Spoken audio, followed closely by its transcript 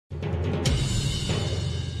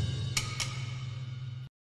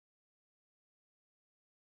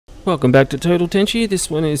Welcome back to Total Tenshi.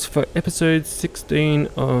 This one is for episode 16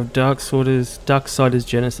 of Darksiders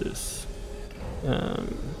Genesis.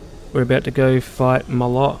 We're about to go fight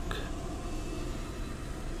Moloch.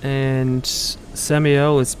 And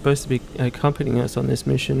Samuel is supposed to be accompanying us on this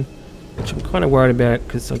mission, which I'm kind of worried about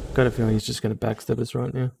because I've got a feeling he's just going to backstab us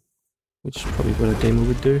right now, which is probably what a demon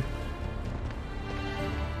would do.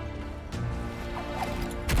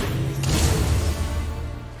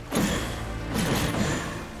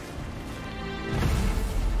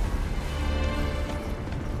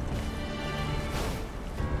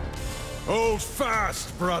 Hold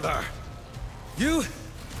fast, brother! You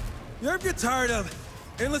ever get tired of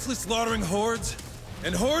endlessly slaughtering hordes?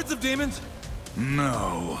 And hordes of demons?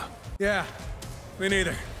 No. Yeah, me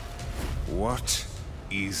neither. What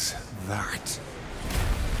is that?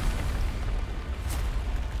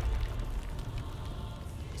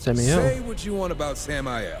 Samuel. Say what you want about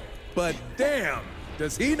Samael, but damn,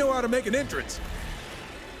 does he know how to make an entrance?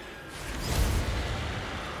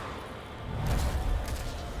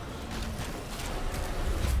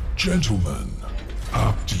 Gentlemen,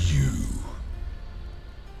 up to you.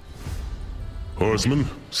 Horsemen,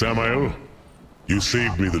 Samael, you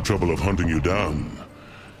saved me the trouble of hunting you down.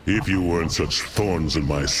 If you weren't such thorns in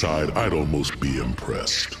my side, I'd almost be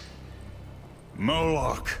impressed.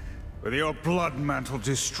 Moloch, with your blood mantle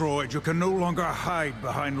destroyed, you can no longer hide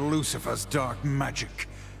behind Lucifer's dark magic.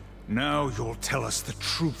 Now you'll tell us the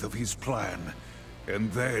truth of his plan,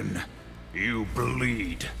 and then you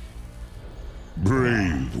bleed.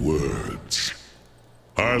 Brave words.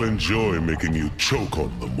 I'll enjoy making you choke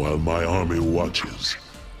on them while my army watches.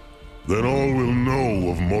 Then all will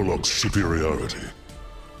know of Moloch's superiority.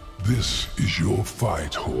 This is your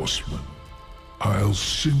fight, Horseman. I'll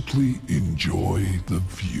simply enjoy the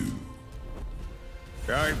view.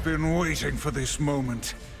 I've been waiting for this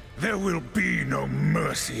moment. There will be no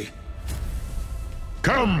mercy.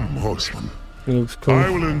 Come, Horseman. He looks cool. I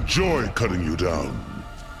will enjoy cutting you down.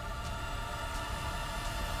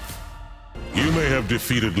 You may have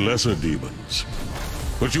defeated lesser demons,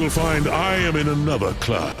 but you'll find I am in another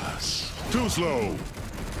class. Too slow.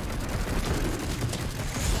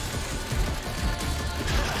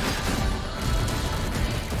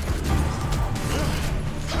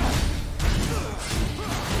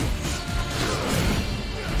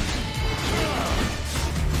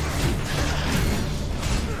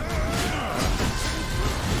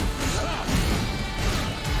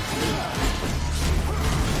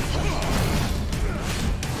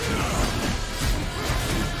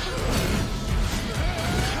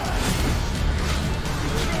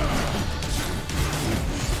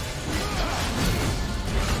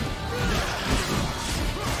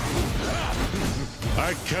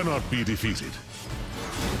 I cannot be defeated.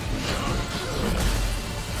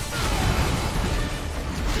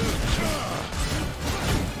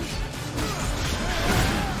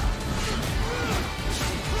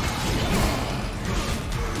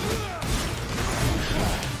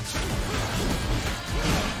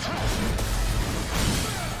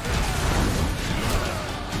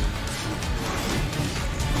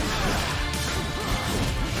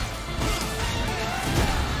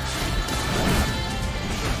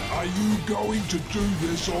 Are you going to do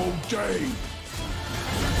this all day?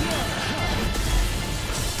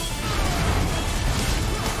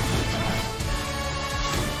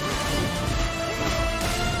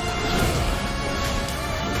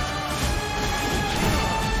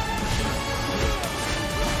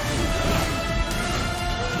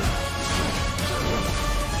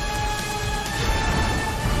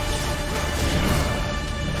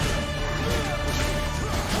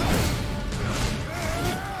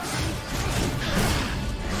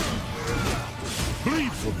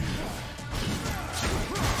 Bleed for me.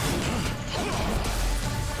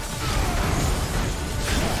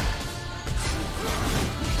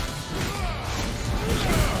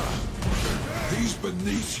 He's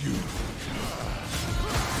beneath you.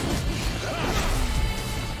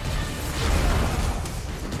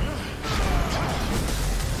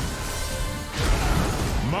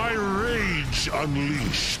 My rage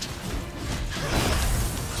unleashed.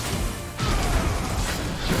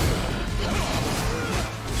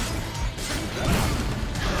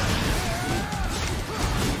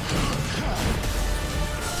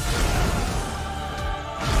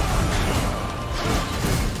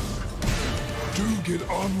 Get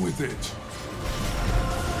on with it.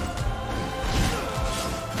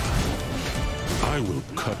 I will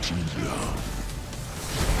cut you down.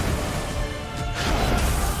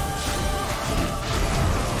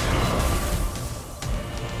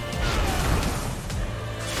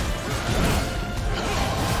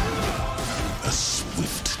 A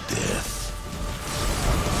swift death.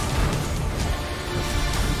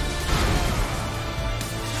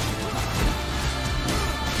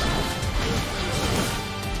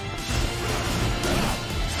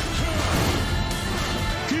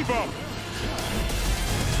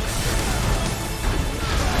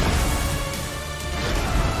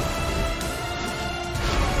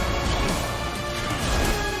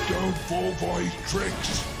 fall for his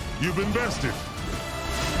tricks. You've invested.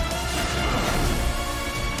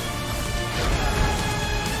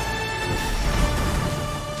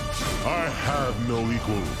 I have no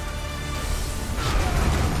equal.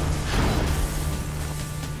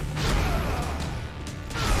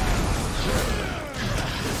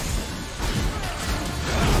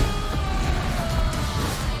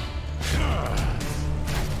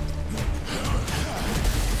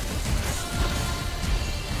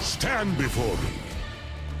 Stand before me.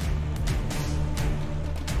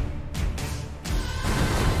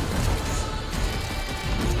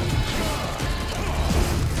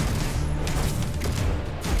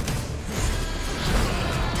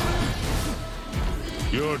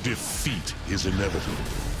 Your defeat is inevitable.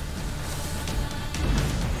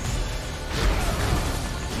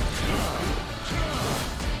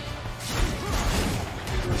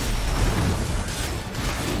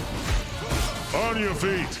 On your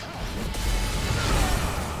feet.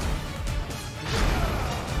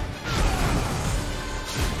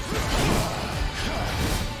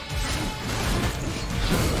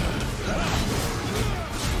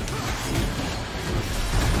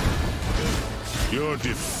 Your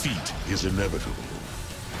defeat is inevitable.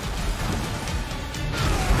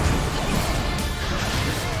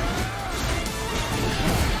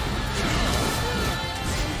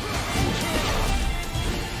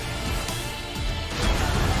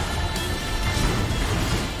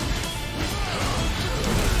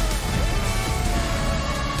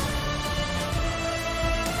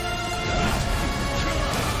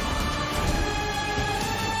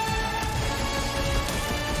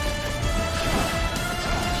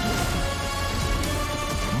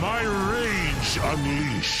 My rage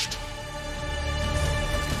unleashed.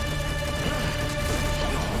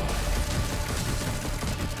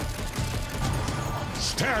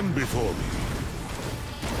 Stand before me.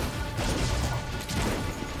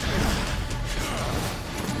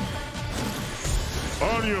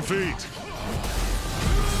 On your feet.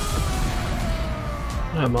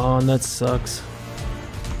 Come on, that sucks.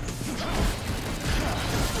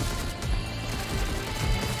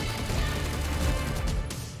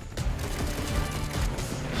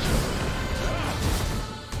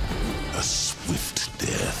 A swift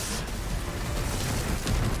death.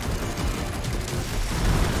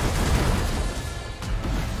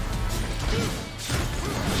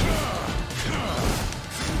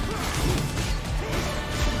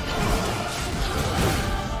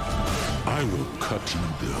 I will cut you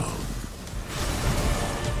down.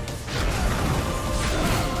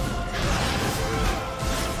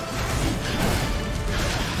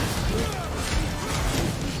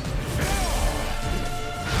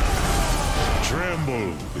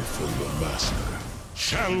 Tremble before the master.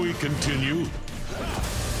 Shall we continue?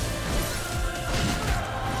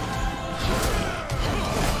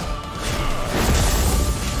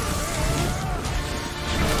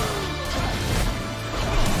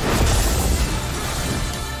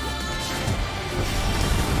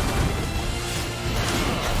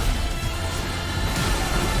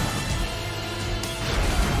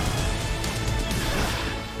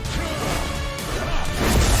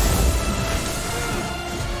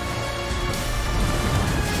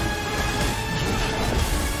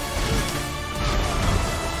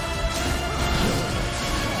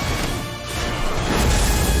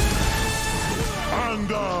 On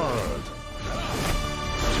guard!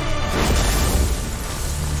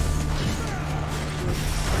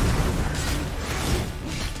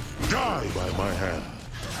 Die by my hand!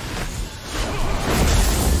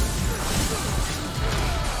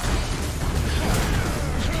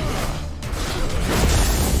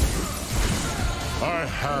 I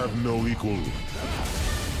have no equal.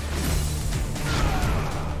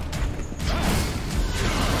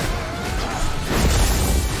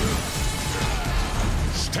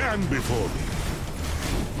 Stand before me.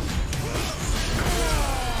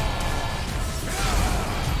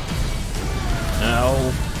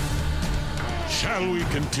 Ow. Shall we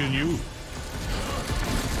continue?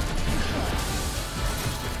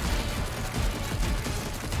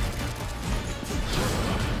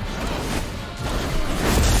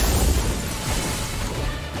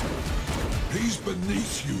 He's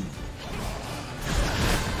beneath you.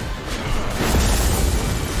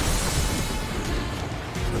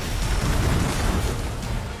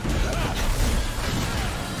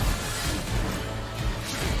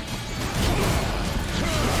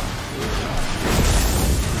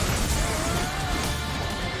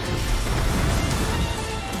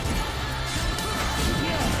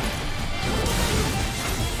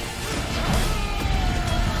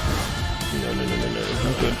 No,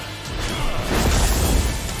 I'm good.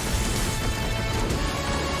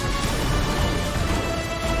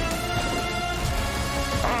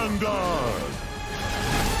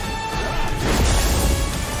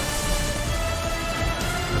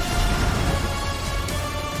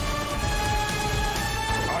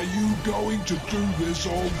 going to do this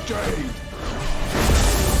all day?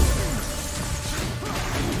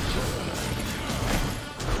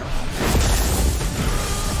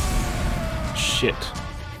 Shit.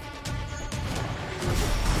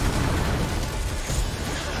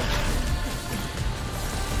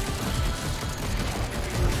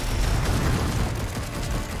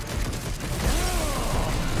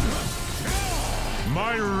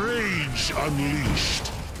 My rage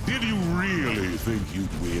unleashed. Did you really think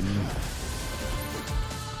you'd win?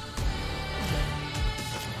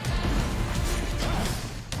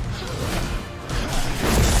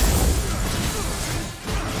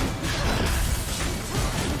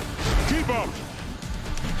 Keep up!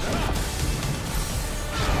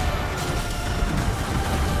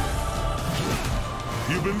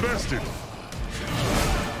 You've been bested.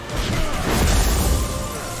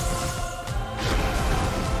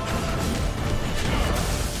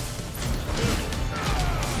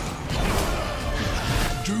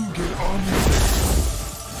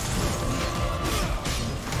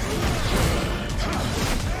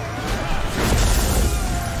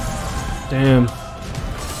 Damn.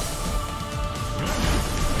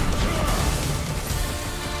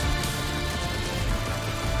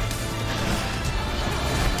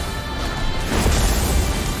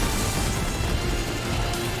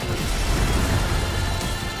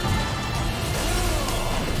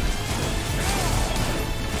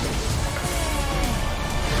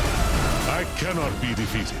 I cannot be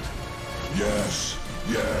defeated. Yes,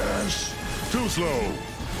 yes. Too slow.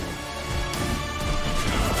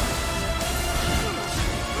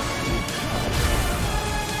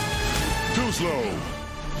 Too slow.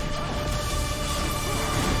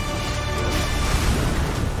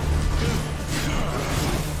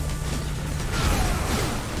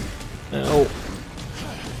 Ow.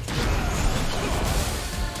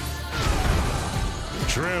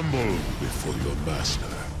 Tremble before your master.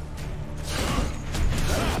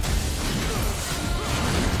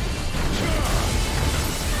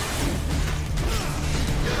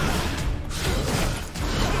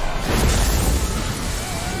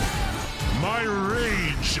 My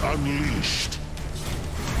rage unleashed.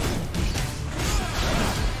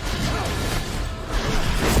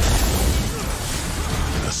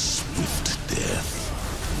 A swift death.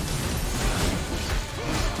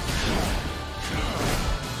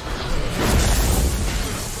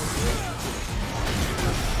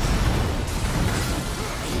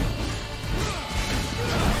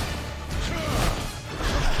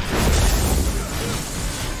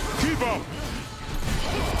 Keep up!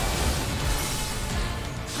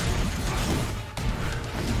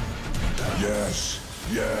 Yes,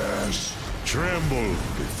 yes. Tremble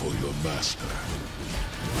before your master.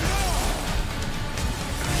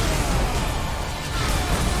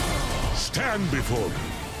 Stand before me.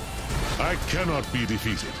 I cannot be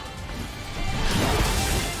defeated.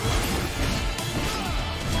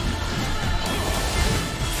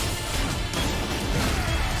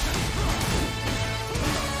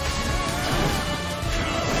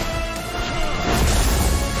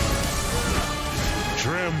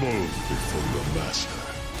 Tremble before your master.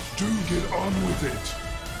 Do get on with it.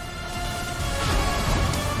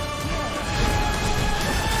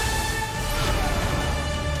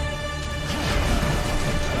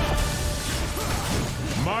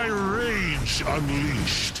 My rage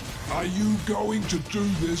unleashed. Are you going to do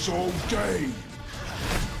this all day?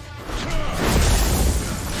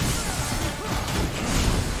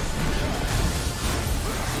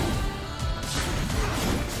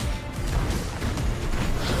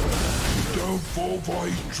 Don't fall for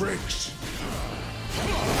his tricks.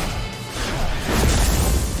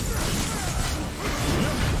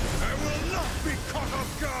 I will not be caught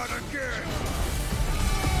off guard again!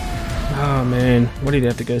 Oh man, what did you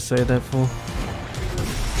have to go say that for?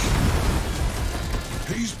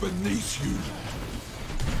 He's beneath you.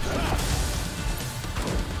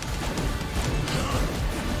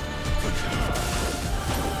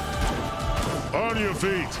 On your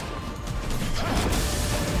feet.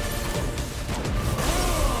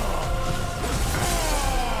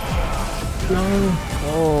 No.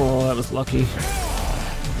 Oh, that was lucky.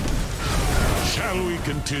 Shall we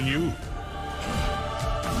continue?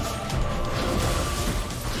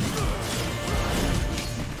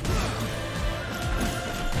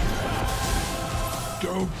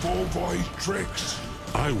 Don't fall for his tricks.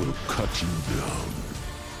 I will cut you down.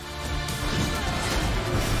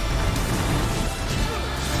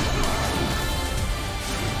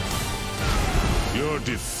 Your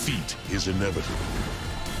defeat is inevitable.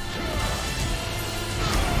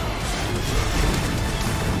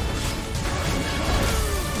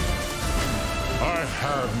 I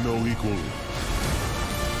have no equal.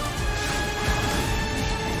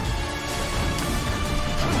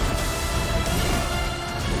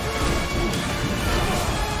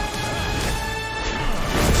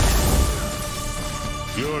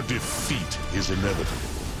 Your defeat is inevitable.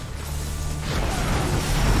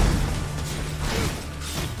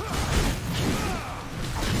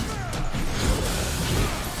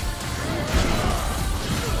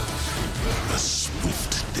 A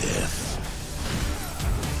swift death.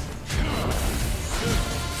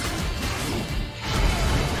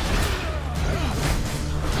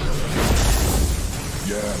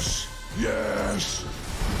 Yes, yes.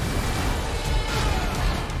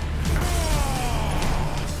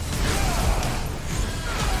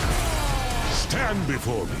 Stand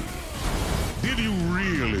before me. Did you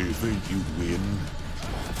really think you'd win?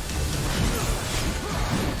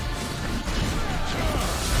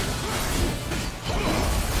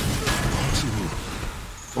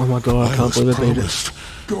 Oh my god, I can't believe I beat it.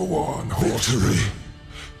 Go on, Horsemen.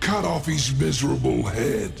 Cut off his miserable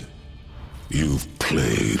head. You've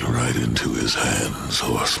played right into his hands,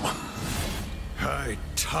 Horseman. I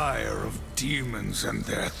tire of demons and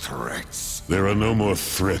their threats. There are no more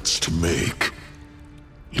threats to make.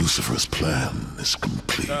 Lucifer's plan is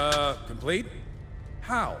complete. Complete?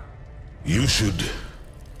 How? You should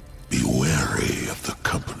be wary of the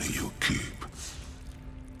company you keep.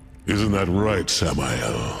 Isn't that right,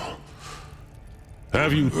 Samael?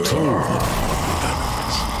 Have you told them what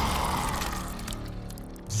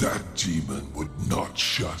That demon would not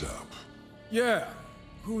shut up. Yeah.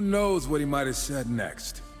 Who knows what he might have said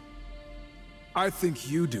next? I think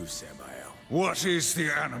you do, Samael. What is the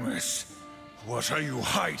Animus? What are you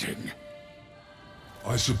hiding?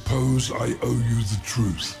 I suppose I owe you the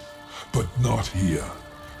truth, but not here.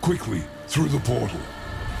 Quickly, through the portal.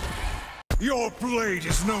 Your blade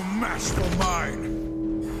is no match for mine!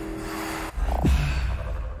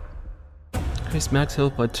 Increase max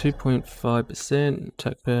health by 2.5%,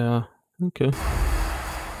 attack power. Okay.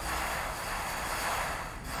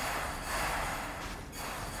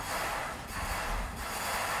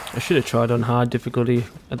 I should have tried on hard difficulty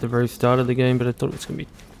at the very start of the game, but I thought it was going to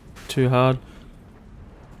be too hard.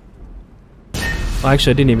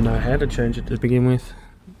 Actually, I didn't even know how to change it to begin with.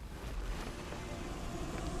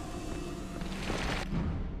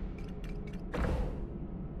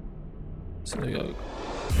 So there you go.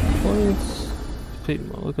 Points. Defeat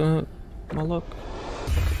Moloch.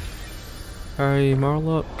 Harry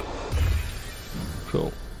Marlock.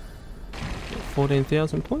 Cool.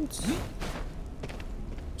 14,000 points.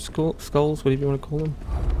 Skulls, whatever you want to call them.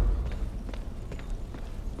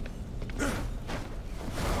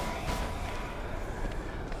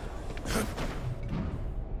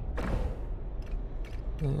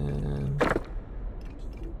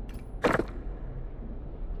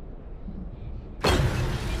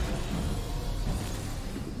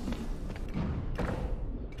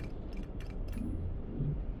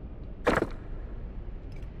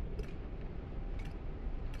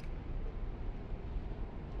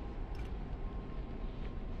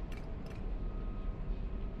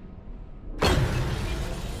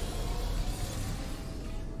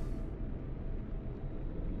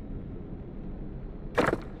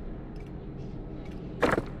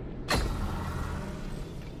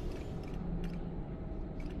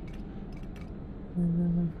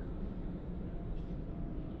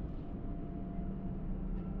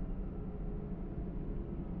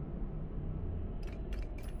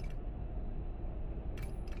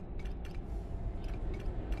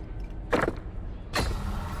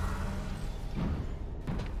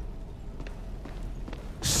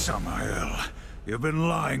 Samael, you've been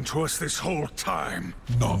lying to us this whole time.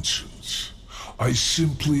 Nonsense. I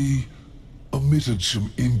simply omitted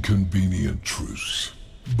some inconvenient truths.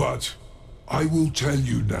 But I will tell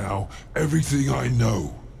you now everything I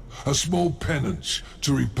know. A small penance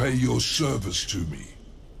to repay your service to me.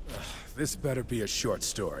 This better be a short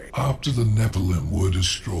story. After the Nephilim were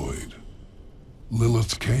destroyed,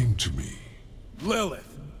 Lilith came to me. Lilith!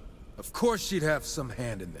 Of course she'd have some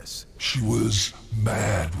hand in this. She was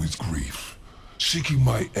mad with grief, seeking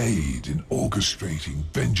my aid in orchestrating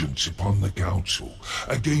vengeance upon the Council,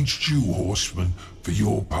 against you, Horsemen, for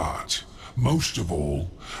your part. Most of all,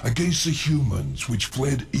 against the humans which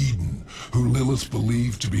fled Eden, who Lilith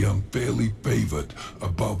believed to be unfairly favored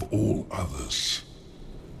above all others.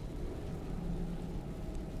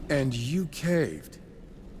 And you caved?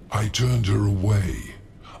 I turned her away.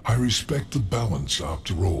 I respect the balance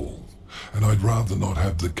after all, and I'd rather not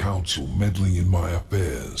have the Council meddling in my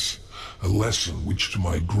affairs. A lesson which, to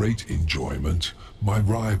my great enjoyment, my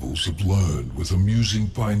rivals have learned with amusing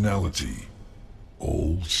finality.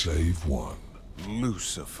 All save one.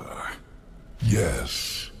 Lucifer.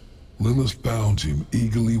 Yes. Lilith found him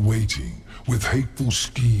eagerly waiting, with hateful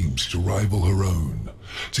schemes to rival her own.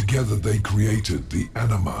 Together they created the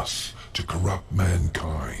Animus to corrupt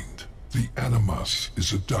mankind. The Animus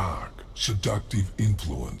is a dark, seductive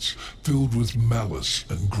influence filled with malice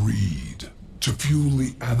and greed. To fuel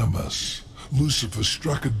the Animus, Lucifer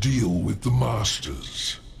struck a deal with the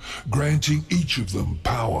Masters, granting each of them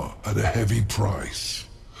power at a heavy price.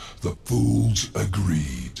 The fools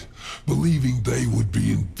agreed, believing they would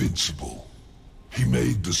be invincible. He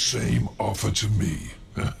made the same offer to me.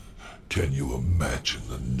 Can you imagine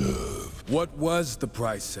the nerve? What was the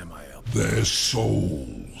price, Samael? Their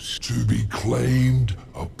souls to be claimed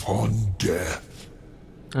upon death.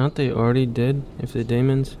 Aren't they already dead if they're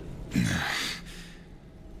demons?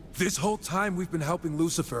 This whole time we've been helping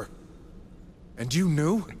Lucifer. And you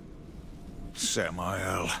knew?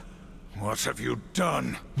 Samael, what have you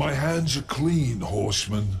done? My hands are clean,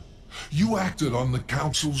 Horseman. You acted on the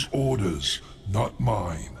Council's orders, not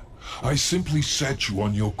mine. I simply set you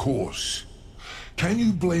on your course. Can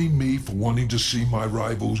you blame me for wanting to see my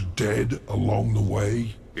rivals dead along the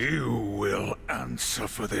way? You will answer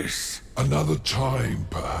for this. Another time,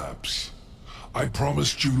 perhaps. I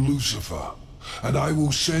promised you Lucifer, and I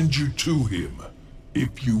will send you to him,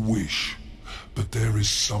 if you wish. But there is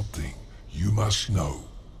something you must know.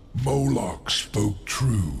 Moloch spoke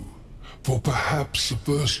true, for perhaps the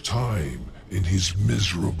first time in his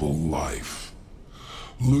miserable life.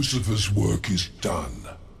 Lucifer's work is done.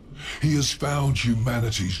 He has found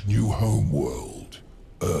humanity's new homeworld,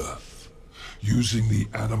 Earth. Using the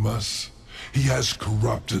Animus, he has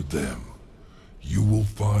corrupted them. You will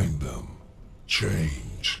find them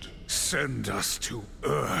changed. Send us to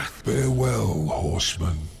Earth. Farewell,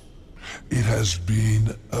 Horseman. It has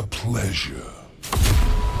been a pleasure.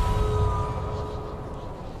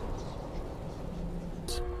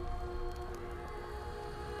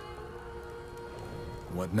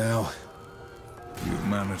 What now?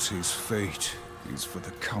 Humanity's fate is for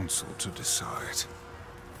the Council to decide.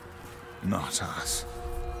 Not us.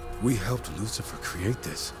 We helped Lucifer create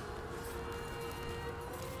this.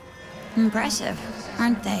 Impressive,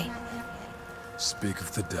 aren't they? Speak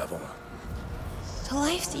of the devil. The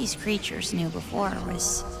life these creatures knew before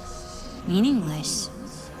was meaningless.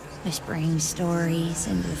 Whispering stories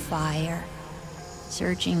into the fire,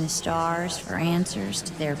 searching the stars for answers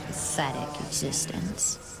to their pathetic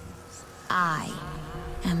existence. I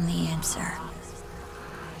am the answer.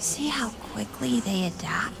 See how quickly they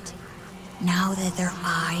adapt? Now that their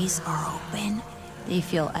eyes are open, they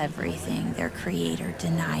feel everything their creator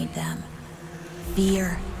denied them.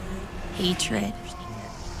 Fear, hatred,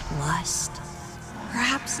 lust.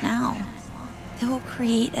 Perhaps now, they will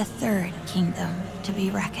create a third kingdom to be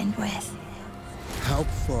reckoned with. How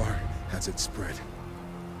far has it spread?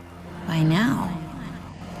 By now,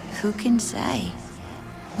 who can say?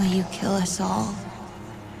 Will you kill us all,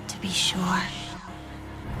 to be sure?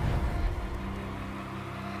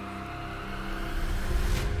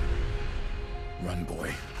 Run,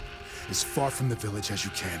 boy. As far from the village as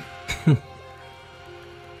you can.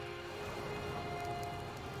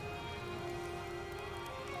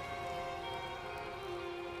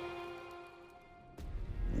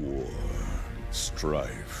 War,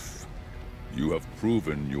 strife. You have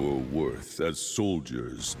proven your worth as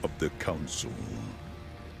soldiers of the Council.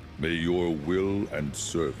 May your will and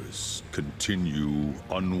service continue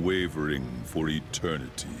unwavering for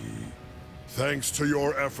eternity. Thanks to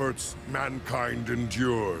your efforts, mankind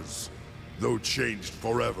endures, though changed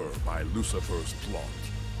forever by Lucifer's plot.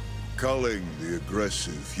 Culling the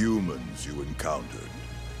aggressive humans you encountered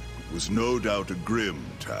was no doubt a grim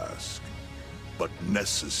task, but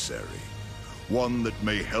necessary. One that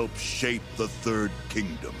may help shape the Third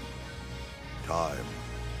Kingdom. Time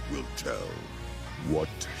will tell. What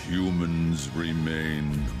humans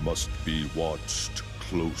remain must be watched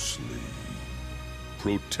closely,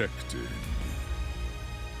 protected.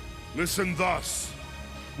 Listen thus.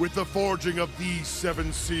 With the forging of these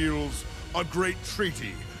 7 seals, a great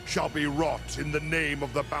treaty shall be wrought in the name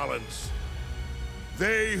of the balance.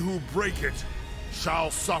 They who break it shall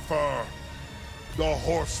suffer the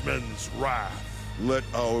Horsemen's wrath. Let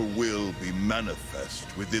our will be manifest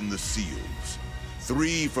within the seals.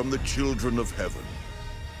 3 from the children of heaven.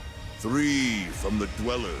 3 from the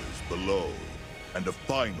dwellers below. And a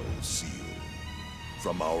final seal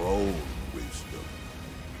from our own wisdom.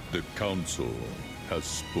 The Council has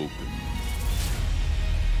spoken.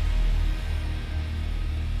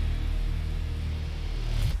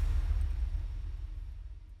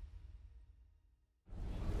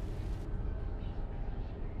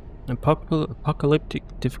 Apocalyptic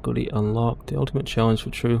difficulty unlocked. The ultimate challenge for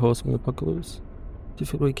true Horsemen Apocalypse.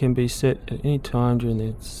 Difficulty can be set at any time during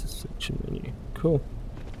the selection menu. Cool.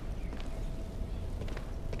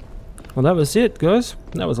 Well, that was it, guys.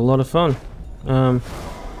 That was a lot of fun.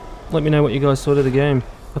 Let me know what you guys thought of the game.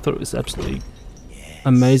 I thought it was absolutely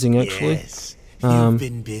amazing, actually. Yes. You've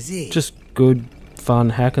been busy. Just good, fun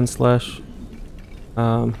hack and slash.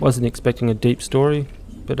 Wasn't expecting a deep story,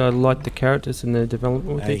 but I liked the characters and their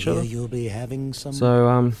development with each other. You'll be having some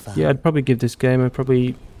So yeah, I'd probably give this game a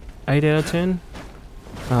probably 8 out of 10.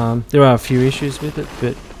 There are a few issues with it,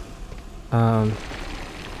 but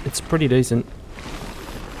it's pretty decent.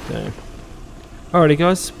 So, alrighty,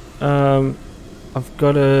 guys. I've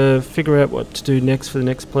got to figure out what to do next for the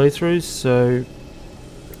next playthroughs, so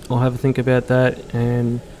I'll have a think about that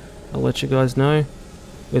and I'll let you guys know.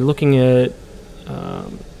 We're looking at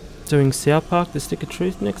doing South Park: The Stick of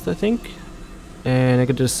Truth next, I think, and I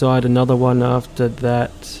got to decide another one after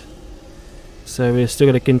that. So we're still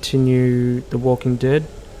going to continue The Walking Dead,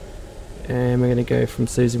 and we're going to go from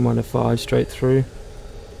season 1 to 5 straight through.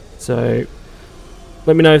 So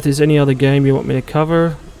let me know if there's any other game you want me to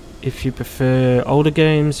cover. If you prefer older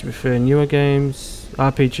games, you prefer newer games,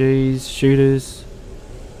 RPGs, shooters,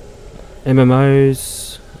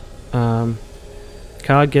 MMOs,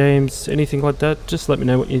 card games, anything like that, just let me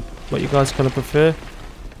know what you guys kind of prefer,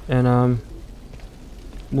 and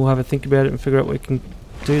we'll have a think about it and figure out what we can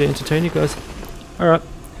do to entertain you guys. Alright,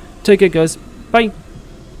 take care, guys. Bye.